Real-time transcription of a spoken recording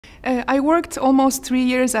I worked almost 3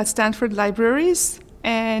 years at Stanford Libraries,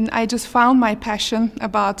 and I just found my passion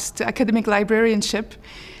about the academic librarianship,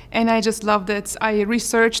 and I just loved it. I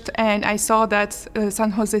researched and I saw that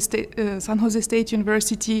San Jose State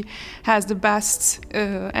University has the best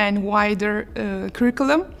and wider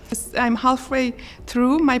curriculum. I'm halfway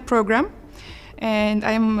through my program, and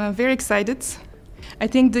I'm very excited. I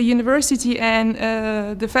think the university and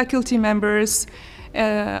the faculty members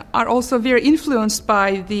are also very influenced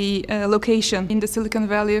by the location in the Silicon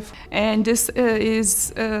Valley, and this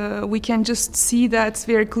we can just see that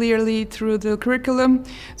very clearly through the curriculum,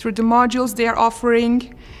 through the modules they are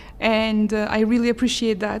offering, and I really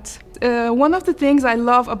appreciate that. One of the things I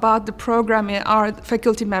love about the program are the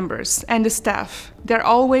faculty members and the staff. They're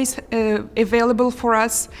always available for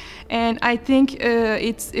us, and I think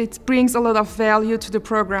it brings a lot of value to the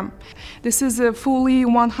program. This is a fully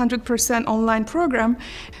 100% online program,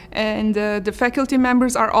 and the faculty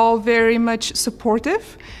members are all very much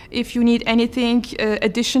supportive if you need anything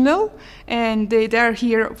additional, and they're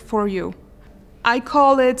here for you. I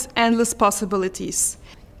call it endless possibilities.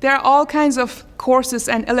 There are all kinds of courses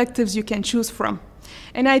and electives you can choose from,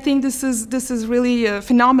 and I think this is really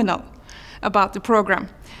phenomenal about the program.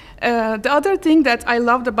 The other thing that I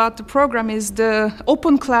loved about the program is the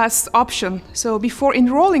open class option. So before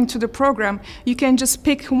enrolling to the program, you can just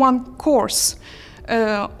pick one course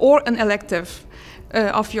or an elective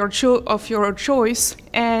of your choice,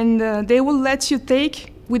 and they will let you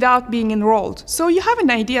take without being enrolled. So you have an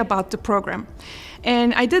idea about the program.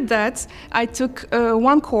 And I did that. I took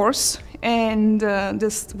one course, and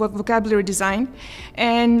this vocabulary design,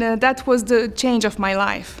 and that was the change of my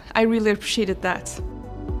life. I really appreciated that.